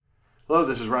Hello,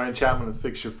 this is Ryan Chapman with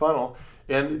Fix Your Funnel.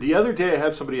 And the other day I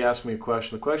had somebody ask me a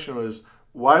question. The question was,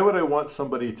 why would I want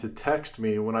somebody to text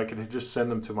me when I could just send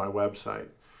them to my website?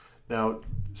 Now,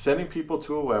 sending people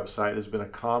to a website has been a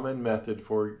common method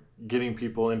for getting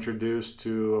people introduced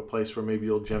to a place where maybe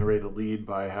you'll generate a lead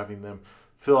by having them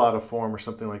fill out a form or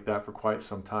something like that for quite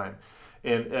some time.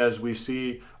 And as we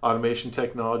see automation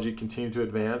technology continue to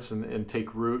advance and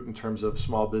take root in terms of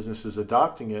small businesses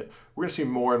adopting it, we're going to see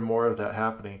more and more of that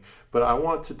happening. But I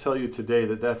want to tell you today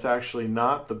that that's actually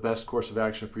not the best course of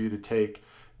action for you to take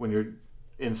when you're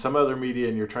in some other media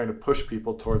and you're trying to push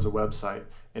people towards a website.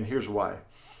 And here's why.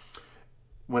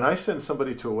 When I send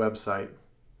somebody to a website,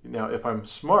 now, if I'm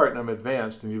smart and I'm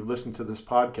advanced and you've listened to this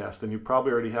podcast, then you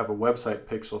probably already have a website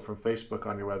pixel from Facebook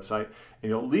on your website,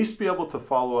 and you'll at least be able to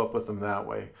follow up with them that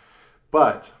way.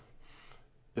 But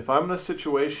if I'm in a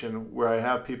situation where I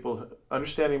have people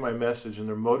understanding my message and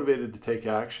they're motivated to take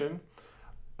action,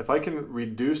 if I can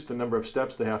reduce the number of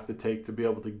steps they have to take to be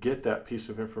able to get that piece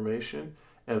of information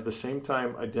and at the same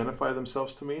time identify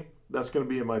themselves to me, that's going to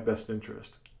be in my best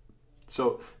interest.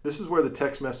 So this is where the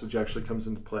text message actually comes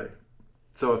into play.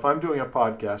 So if I'm doing a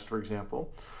podcast, for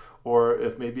example, or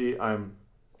if maybe I'm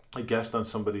a guest on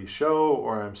somebody's show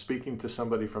or I'm speaking to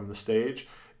somebody from the stage,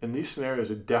 in these scenarios,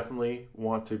 I definitely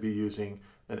want to be using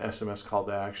an SMS call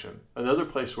to action. Another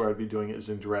place where I'd be doing it is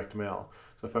in direct mail.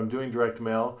 So if I'm doing direct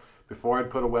mail, before I'd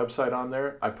put a website on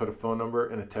there, I put a phone number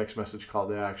and a text message call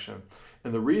to action.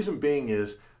 And the reason being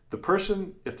is the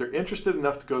person, if they're interested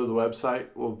enough to go to the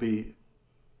website, will be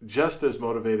just as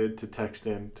motivated to text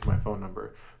in to my phone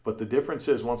number. But the difference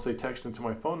is once they text into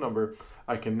my phone number,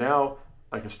 I can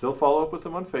still follow up with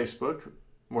them on Facebook,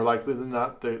 more likely than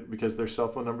not, because their cell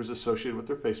phone number is associated with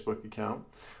their Facebook account.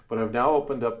 But I've now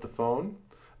opened up the phone.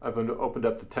 I've opened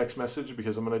up the text message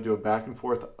because I'm going to do a back and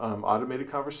forth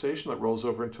automated conversation that rolls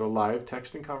over into a live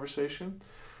texting conversation.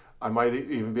 I might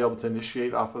even be able to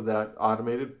initiate off of that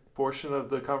automated portion of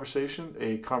the conversation,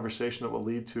 a conversation that will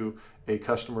lead to a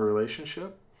customer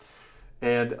relationship.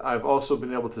 And I've also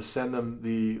been able to send them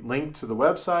the link to the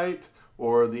website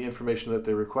or the information that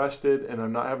they requested, and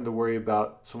I'm not having to worry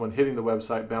about someone hitting the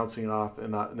website, bouncing off,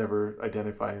 and never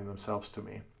identifying themselves to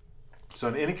me. So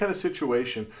in any kind of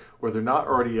situation where they're not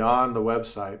already on the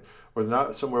website or they're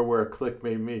not somewhere where a click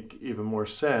may make even more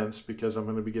sense because I'm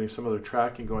going to be getting some other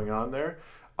tracking going on there,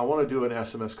 I want to do an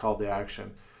SMS call to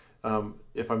action.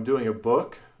 If I'm doing a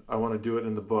book, I want to do it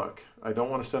in the book. I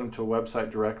don't want to send them to a website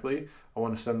directly. I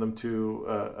want to send them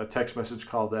to a text message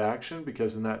call to action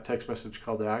because in that text message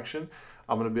call to action,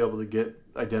 I'm going to be able to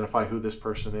identify who this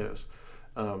person is.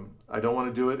 I don't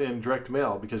want to do it in direct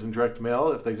mail because in direct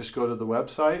mail, if they just go to the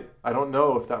website, I don't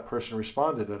know if that person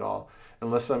responded at all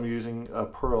unless I'm using a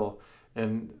Pearl.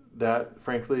 And that,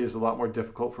 frankly, is a lot more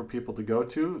difficult for people to go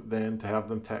to than to have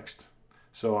them text.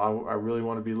 So I really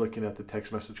want to be looking at the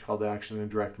text message call to action in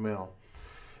direct mail.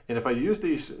 And if I use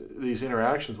these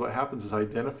interactions, what happens is I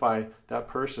identify that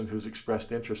person who's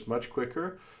expressed interest much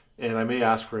quicker, and I may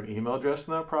ask for an email address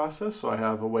in that process, so I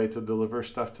have a way to deliver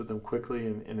stuff to them quickly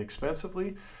and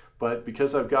inexpensively. But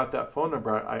because I've got that phone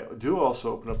number, I do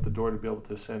also open up the door to be able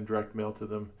to send direct mail to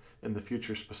them in the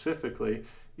future specifically,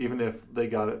 even if they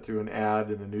got it through an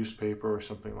ad in a newspaper or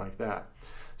something like that.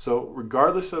 So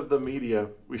regardless of the media,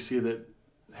 we see that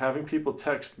having people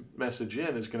text message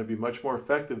in is going to be much more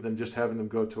effective than just having them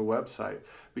go to a website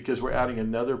because we're adding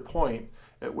another point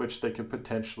at which they could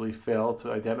potentially fail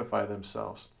to identify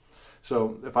themselves.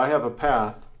 So if I have a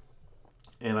path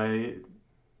and I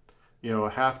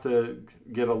have to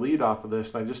get a lead off of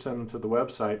this and I just send them to the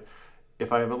website,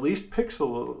 if I'm at least doing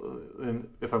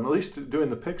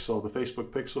the pixel, the Facebook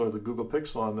pixel or the Google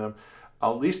pixel on them,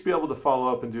 I'll at least be able to follow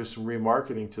up and do some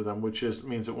remarketing to them, which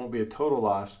means it won't be a total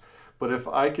loss. But if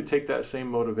I could take that same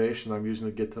motivation I'm using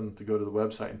to get them to go to the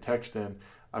website and text in,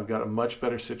 I've got a much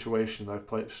better situation that I've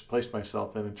placed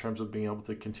myself in terms of being able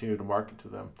to continue to market to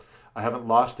them. I haven't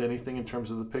lost anything in terms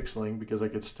of the pixeling because I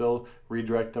could still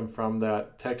redirect them from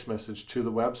that text message to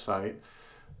the website,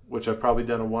 which I've probably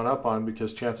done a one-up on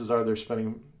because chances are they're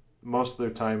spending most of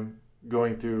their time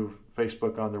going through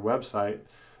Facebook on their website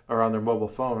or on their mobile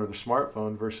phone or their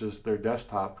smartphone versus their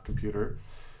desktop computer,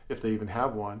 if they even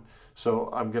have one. So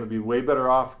I'm going to be way better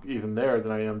off even there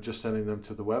than I am just sending them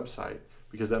to the website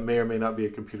because that may or may not be a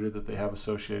computer that they have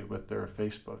associated with their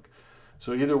Facebook.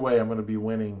 So either way, I'm going to be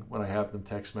winning when I have them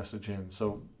text message in.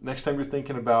 So next time you're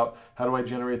thinking about how do I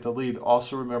generate the lead,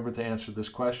 also remember to answer this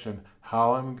question.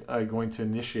 How am I going to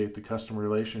initiate the customer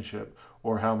relationship,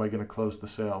 or how am I going to close the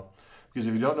sale? Because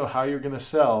if you don't know how you're going to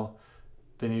sell,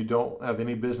 then you don't have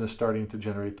any business starting to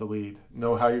generate the lead.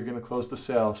 Know how you're going to close the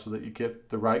sale so that you get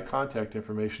the right contact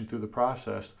information through the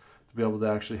process to be able to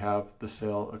actually have the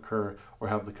sale occur or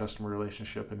have the customer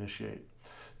relationship initiate.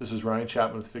 This is Ryan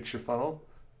Chapman with Fix Your Funnel.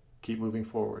 Keep moving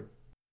forward.